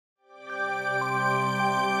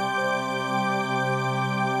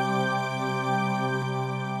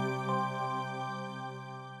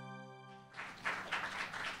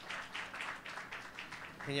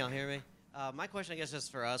Can y'all hear me? My question, I guess, is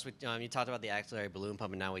for us. You talked about the axillary balloon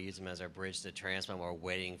pump, and now we use them as our bridge to transplant while we're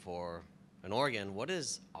waiting for an organ. What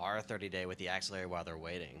is our 30-day with the axillary while they're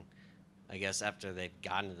waiting? I guess after they've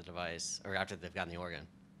gotten the device or after they've gotten the organ.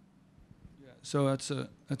 Yeah, so that's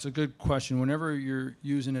a good question. Whenever you're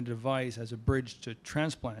using a device as a bridge to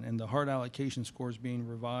transplant, and the heart allocation score is being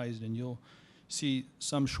revised, and you'll see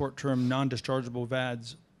some short-term non-dischargeable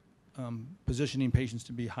VADs positioning patients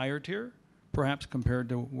to be higher tier, perhaps compared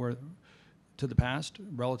to the past,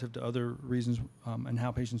 relative to other reasons and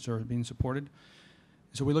how patients are being supported.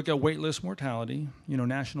 So we look at waitlist mortality. You know,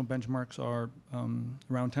 national benchmarks are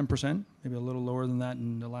around 10%, maybe a little lower than that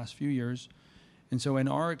in the last few years. And so in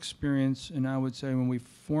our experience, and I would say when we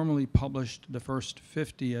formally published the first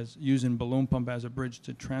 50 as using balloon pump as a bridge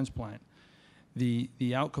to transplant, the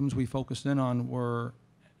outcomes we focused in on were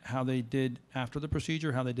how they did after the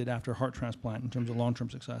procedure, how they did after heart transplant in terms of long-term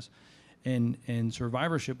success. And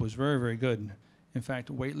survivorship was very, very good. In fact,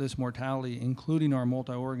 waitlist mortality, including our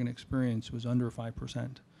multi-organ experience, was under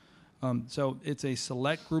 5%. So it's a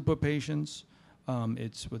select group of patients.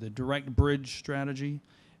 It's with a direct bridge strategy.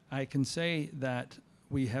 I can say that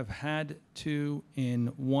we have had to, in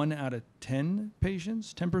 1 out of 10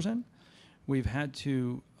 patients, 10%, we've had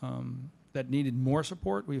to, that needed more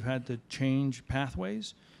support, we've had to change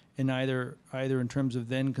pathways, and either in terms of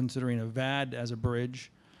then considering a VAD as a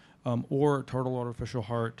bridge, or total artificial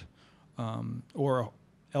heart, or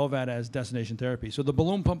LVAD as destination therapy. So the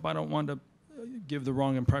balloon pump, I don't want to give the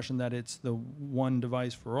wrong impression that it's the one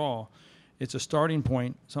device for all. It's a starting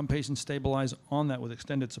point. Some patients stabilize on that with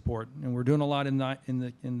extended support, and we're doing a lot in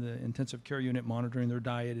the intensive care unit, monitoring their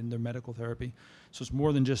diet and their medical therapy. So it's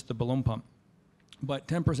more than just the balloon pump. But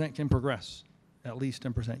 10% can progress. At least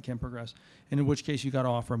 10% can progress, and in which case you got to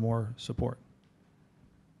offer more support.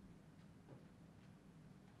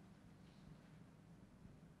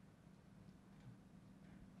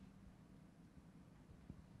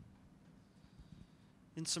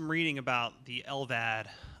 In some reading about the LVAD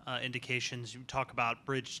indications, you talk about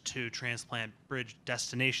bridge to transplant, bridge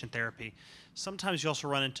destination therapy. Sometimes you also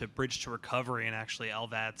run into bridge to recovery, and actually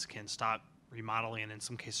LVADs can stop remodeling and in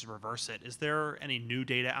some cases reverse it. Is there any new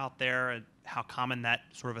data out there and how common that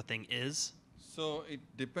sort of a thing is? So it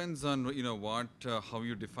depends on how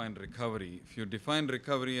you define recovery. If you define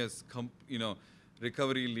recovery as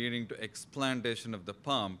recovery leading to explantation of the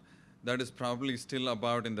pump, that is probably still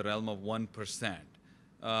about in the realm of 1%.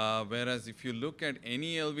 Whereas if you look at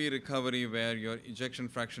any LV recovery where your ejection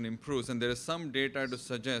fraction improves, and there is some data to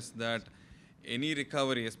suggest that any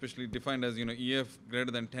recovery, especially defined as EF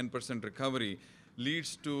greater than 10% recovery,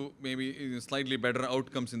 leads to maybe slightly better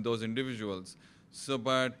outcomes in those individuals. So,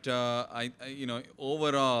 but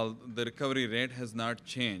overall, the recovery rate has not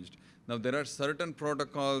changed. Now, there are certain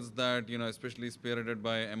protocols that, especially spearheaded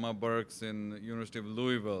by Emma Burks in University of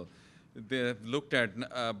Louisville, they have looked at,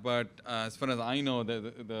 but as far as I know,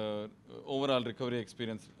 the overall recovery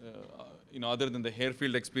experience, other than the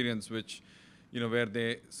Harefield experience, which, where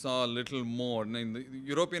they saw a little more. In the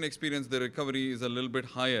European experience, the recovery is a little bit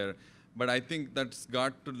higher, but I think that's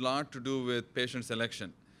got a lot to do with patient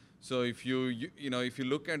selection. So if if you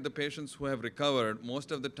look at the patients who have recovered,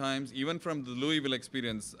 most of the times, even from the Louisville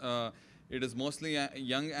experience, it is mostly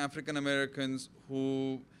young African Americans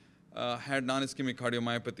who had non-ischemic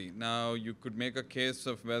cardiomyopathy. Now, you could make a case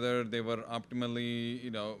of whether they were optimally,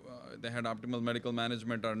 they had optimal medical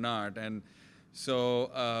management or not. And so,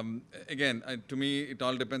 again, to me, it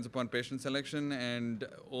all depends upon patient selection. And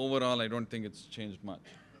overall, I don't think it's changed much.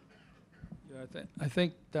 Yeah, I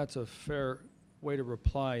think that's a fair way to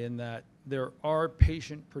reply, in that there are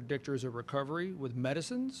patient predictors of recovery with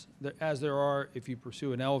medicines, as there are if you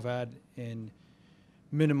pursue an LVAD and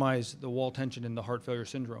minimize the wall tension in the heart failure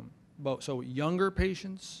syndrome. So younger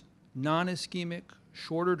patients, non-ischemic,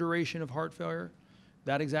 shorter duration of heart failure,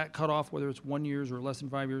 that exact cutoff, whether it's 1 year or less than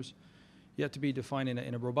 5 years, yet to be defined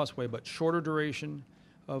in a robust way, but shorter duration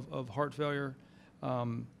of heart failure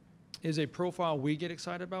is a profile we get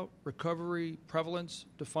excited about. Recovery prevalence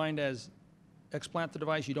defined as explant the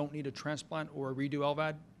device, you don't need a transplant or a redo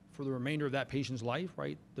LVAD for the remainder of that patient's life,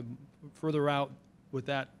 right? The further out with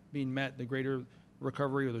that being met, the greater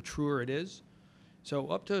recovery or the truer it is. So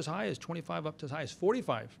up to as high as 25, up to as high as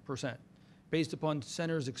 45% based upon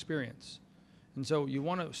center's experience. And so you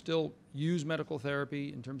want to still use medical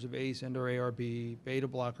therapy in terms of ACE and or ARB, beta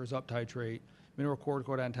blockers, up titrate,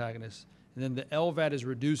 mineralocorticoid antagonists, and then the LVAD is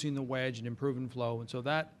reducing the wedge and improving flow. And so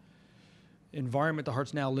that environment the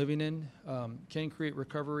heart's now living in can create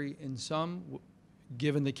recovery in some,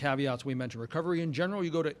 given the caveats we mentioned. Recovery in general,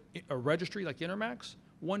 you go to a registry like Intermax,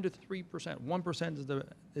 1 to 3%. 1%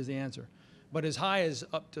 is the answer. but as high as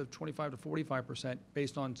up to 25 to 45%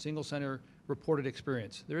 based on single center reported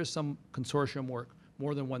experience. There is some consortium work,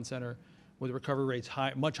 more than one center, with recovery rates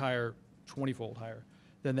high, much higher, 20-fold higher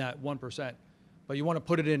than that 1%. But you want to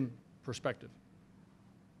put it in perspective.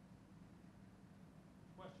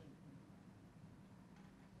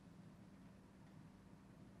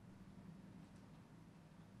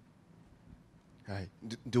 Hi.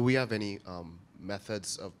 Do we have any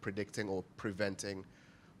methods of predicting or preventing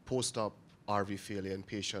post-op RV failure in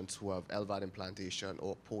patients who have LVAD implantation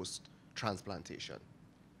or post-transplantation?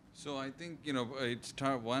 So I think, it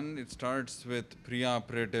starts with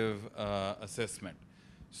preoperative assessment.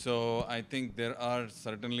 So I think there are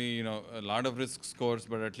certainly, a lot of risk scores,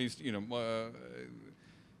 but at least, at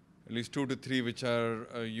least 2 to 3 which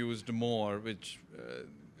are used more, which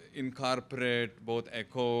incorporate both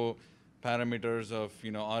echo parameters of,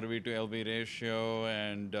 RV to LV ratio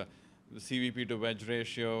and the CVP to wedge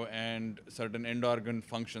ratio and certain end organ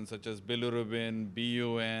functions such as bilirubin,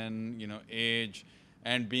 BUN, age,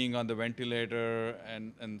 and being on the ventilator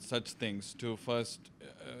and such things to first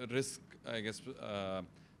risk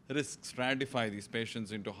stratify these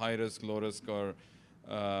patients into high risk, low risk, or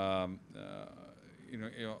of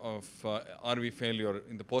RV failure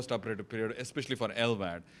in the post-operative period, especially for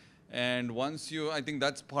LVAD. And once I think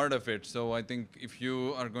that's part of it. So I think if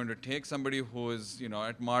you are going to take somebody who is,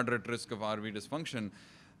 at moderate risk of RV dysfunction,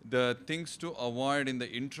 the things to avoid in the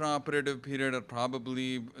intraoperative period are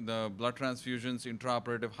probably the blood transfusions,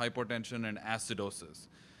 intraoperative hypotension, and acidosis.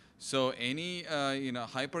 So any,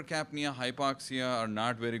 hypercapnia, hypoxia are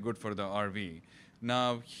not very good for the RV.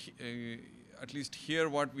 Now, at least here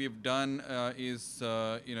what we've done is,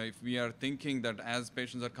 if we are thinking that as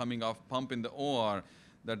patients are coming off pump in the OR,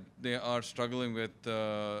 that they are struggling with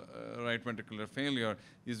right ventricular failure,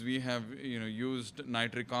 is we have used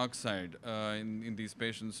nitric oxide in these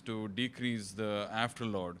patients to decrease the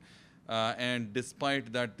afterload. And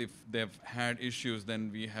despite that, if they've had issues,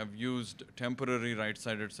 then we have used temporary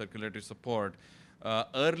right-sided circulatory support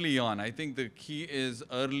early on. I think the key is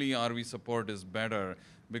early RV support is better,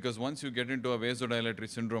 because once you get into a vasodilatory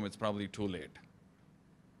syndrome, it's probably too late.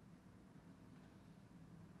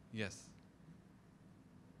 Yes.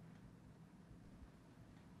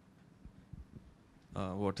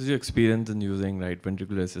 What is your experience in using right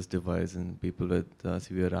ventricular assist device in people with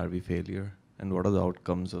severe RV failure, and what are the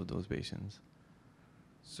outcomes of those patients?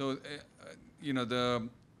 So,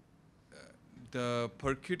 the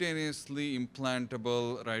percutaneously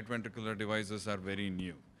implantable right ventricular devices are very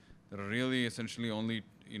new. There are really essentially only,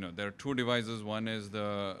 there are 2 devices. One is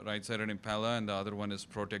the right-sided Impella, and the other one is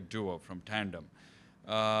Protect Duo from Tandem.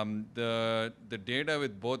 The data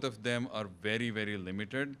with both of them are very, very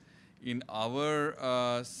limited. In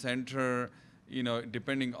our center,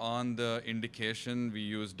 depending on the indication, we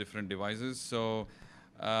use different devices. So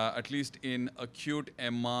at least in acute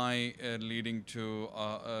MI leading to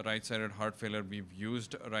right-sided heart failure, we've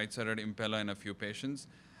used right-sided Impella in a few patients.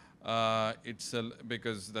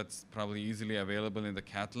 Because that's probably easily available in the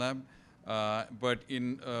cath lab. But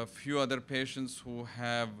in a few other patients who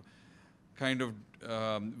have kind of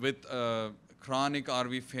with chronic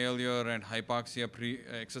RV failure and hypoxia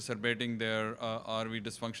exacerbating their RV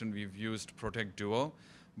dysfunction, we've used Protect Duo.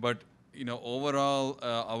 But overall,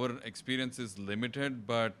 our experience is limited.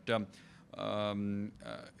 But in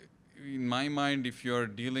my mind, if you're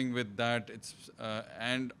dealing with that,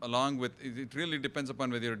 and along with it really depends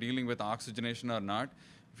upon whether you're dealing with oxygenation or not.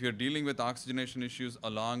 If you're dealing with oxygenation issues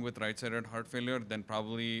along with right-sided heart failure, then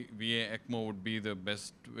probably VA ECMO would be the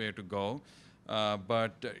best way to go.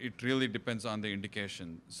 But it really depends on the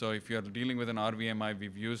indication. So if you're dealing with an RVMI,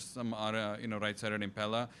 we've used some right-sided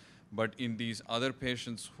Impella. But in these other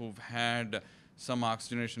patients who've had some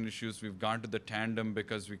oxygenation issues, we've gone to the Tandem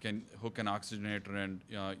because we can hook an oxygenator and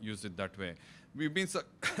use it that way. We've been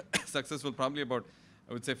successful probably about,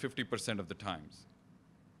 I would say, 50% of the times.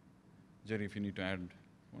 Jerry, if you need to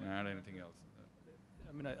want to add anything else.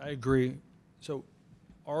 I mean, I agree. So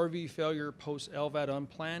RV failure post-LVAD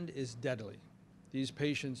unplanned is deadly. These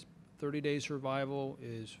patients, 30-day survival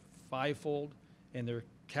is 5-fold, and their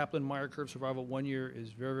Kaplan-Meier curve survival 1 year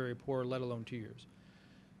is very, very poor, let alone 2 years.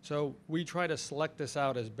 So we try to select this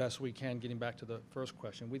out as best we can, getting back to the first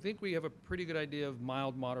question. We think we have a pretty good idea of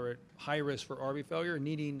mild, moderate, high risk for RV failure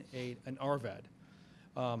needing an RVAD.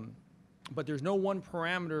 But there's no one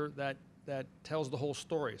parameter that tells the whole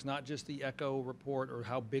story. It's not just the echo report or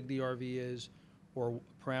how big the RV is or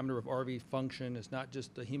parameter of RV function. It's not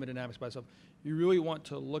just the hemodynamics by itself. You really want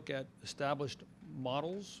to look at established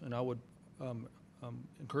models, and I would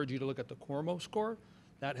encourage you to look at the Cormo score.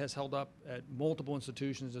 That has held up at multiple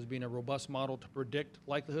institutions as being a robust model to predict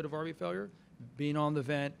likelihood of RV failure, being on the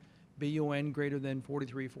vent, BUN greater than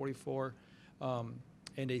 43, 44, and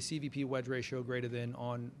a CVP wedge ratio greater than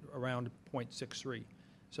on around 0.63.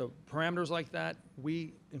 So parameters like that,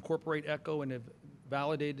 we incorporate echo and have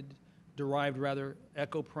derived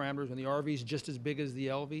echo parameters, and the RV is just as big as the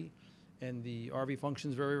LV, and the RV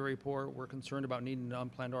functions very, very poor. We're concerned about needing an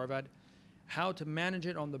unplanned RVAD. How to manage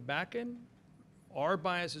it on the back end? Our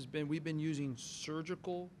bias has been, we've been using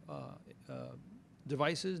surgical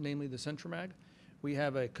devices, namely the Centromag. We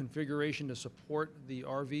have a configuration to support the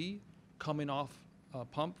RV coming off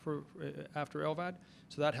pump after LVAD,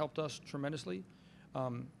 so that helped us tremendously.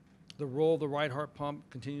 The role of the right heart pump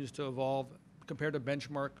continues to evolve. Compared to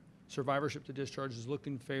benchmark, survivorship to discharge is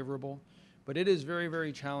looking favorable, but it is very,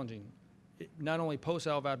 very challenging. Not only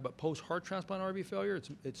post-LVAD, but post-heart transplant RV failure,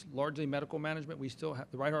 it's largely medical management. We still have,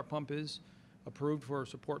 the right heart pump is approved for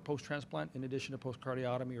support post-transplant in addition to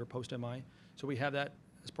post-cardiotomy or post-MI. So we have that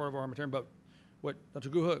as part of our armamentarium. But what Dr.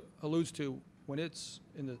 Guha alludes to, when it's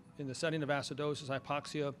in the setting of acidosis,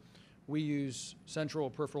 hypoxia, we use central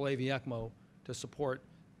or peripheral AV ECMO to support,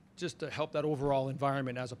 just to help that overall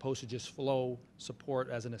environment as opposed to just flow support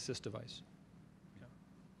as an assist device.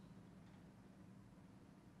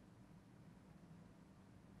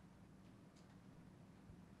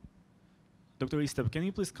 Dr. Estep, can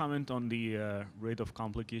you please comment on the rate of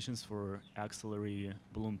complications for axillary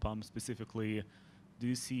balloon pump? Specifically, do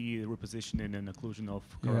you see repositioning and occlusion of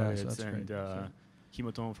carotids and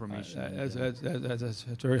hematoma formation? That's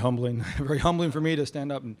very humbling, very humbling for me to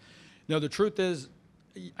stand up. And the truth is,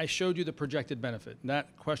 I showed you the projected benefit. And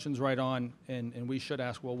that question's right on, and we should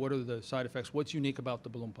ask, well, what are the side effects? What's unique about the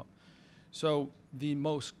balloon pump? So the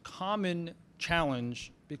most common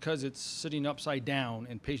challenge, because it's sitting upside down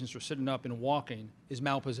and patients are sitting up and walking, is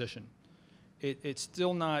malposition. It's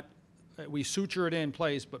still not, we suture it in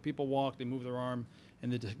place, but people walk, they move their arm,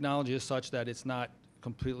 and the technology is such that it's not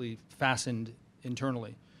completely fastened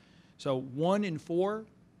internally. So 1 in 4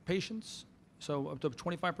 patients, so up to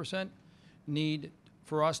 25%, need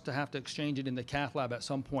for us to have to exchange it in the cath lab at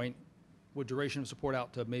some point with duration of support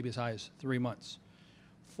out to maybe as high as 3 months.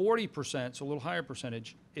 40%, so a little higher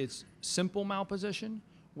percentage, it's simple malposition,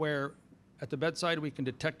 where at the bedside we can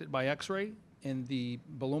detect it by x-ray, and the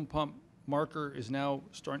balloon pump marker is now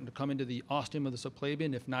starting to come into the ostium of the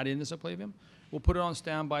subclavian, if not in the subclavian. We'll put it on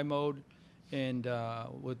standby mode and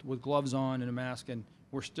with gloves on and a mask, and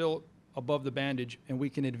we're still above the bandage, and we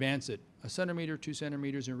can advance it 1 centimeter, 2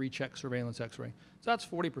 centimeters, and recheck surveillance x-ray. So that's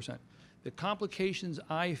 40%. The complications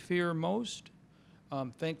I fear most,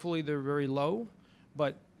 thankfully they're very low,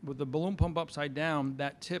 but with the balloon pump upside down,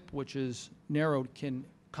 that tip, which is narrowed, can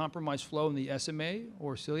compromise flow in the SMA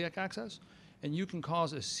or celiac access, and you can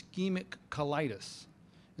cause ischemic colitis.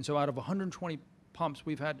 And so out of 120 pumps,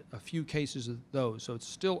 we've had a few cases of those. So it's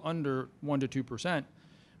still under 1 to 2%,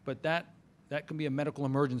 but that can be a medical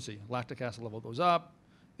emergency. Lactic acid level goes up,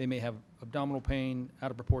 they may have abdominal pain out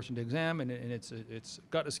of proportion to exam, and it's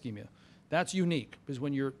gut ischemia. That's unique, because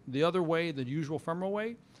when you're the other way, the usual femoral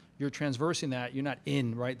way, you're transversing that, you're not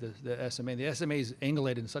in, right, the SMA. The SMA is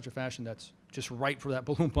angulated in such a fashion that's just right for that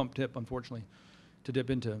balloon pump tip, unfortunately, to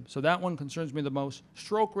dip into. So that one concerns me the most.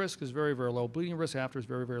 Stroke risk is very, very low. Bleeding risk after is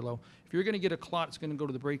very, very low. If you're going to get a clot, it's going to go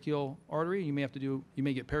to the brachial artery. You may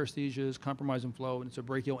get paresthesias, compromise in flow, and it's a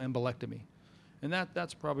brachial embolectomy. And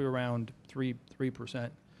that's probably around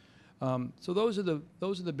 3%. So those are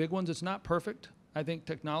the big ones. It's not perfect. I think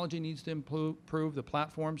technology needs to improve the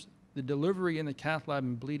platforms. The delivery in the cath lab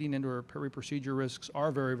and bleeding into our peri-procedure risks are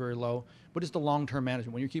very, very low, but it's the long-term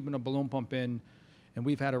management. When you're keeping a balloon pump in, and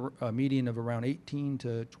we've had a median of around 18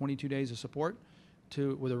 to 22 days of support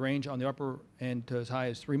with a range on the upper end to as high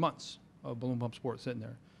as 3 months of balloon pump support sitting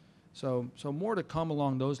there. So more to come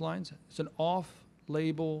along those lines. It's an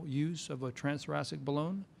off-label use of a transthoracic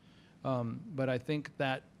balloon, but I think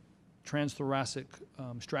that transthoracic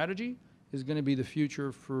strategy is going to be the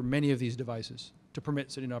future for many of these devices to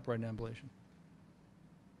permit sitting upright in ambulation.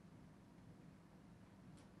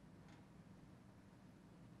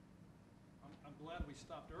 I'm glad we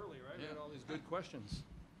stopped early, right? We had all these good questions.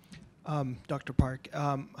 Dr. Park,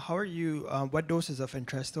 how are you, what doses of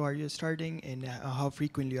Entresto are you starting, and how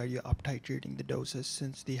frequently are you up-titrating the doses,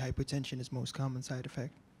 since the hypotension is most common side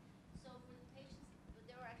effect? So for the patients,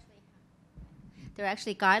 there are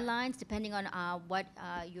actually guidelines depending on what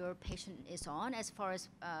your patient is on, as far as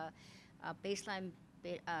baseline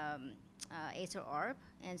ACE or ARB.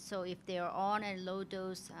 And so if they're on a low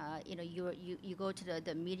dose, you go to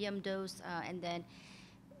the medium dose, and then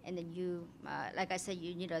And then you, like I said,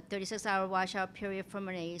 you need a 36-hour washout period from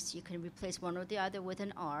an ACE. You can replace one or the other with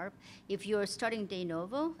an ARB. If you're starting de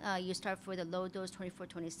novo, you start for the low dose, 24,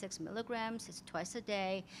 26 milligrams. It's twice a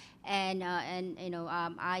day. And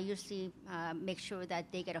I usually make sure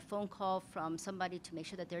that they get a phone call from somebody to make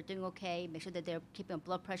sure that they're doing okay, make sure that they're keeping a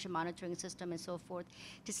blood pressure monitoring system and so forth.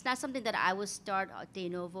 It's not something that I would start de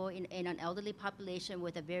novo in an elderly population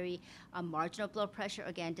with a very marginal blood pressure.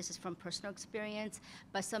 Again, this is from personal experience,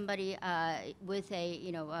 but somebody with a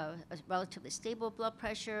relatively stable blood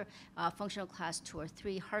pressure, functional class 2 or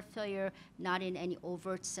 3, heart failure, not in any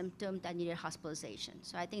overt symptom that needed hospitalization.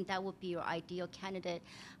 So I think that would be your ideal candidate.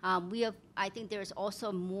 I think there's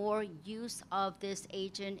also more use of this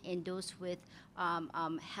agent in those with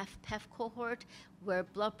HFpEF cohort, where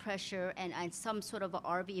blood pressure and some sort of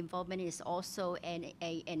RV involvement is also an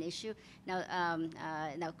issue. Now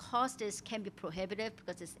cost can be prohibitive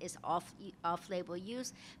because it's off-label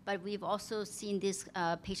use, but we've also seen this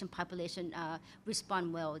patient population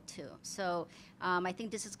respond well too. So I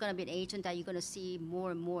think this is going to be an agent that you're going to see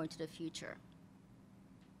more and more into the future.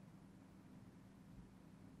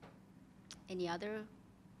 Any other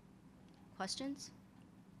questions?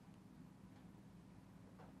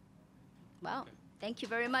 Well, thank you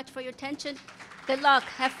very much for your attention. Good luck.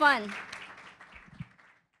 Have fun.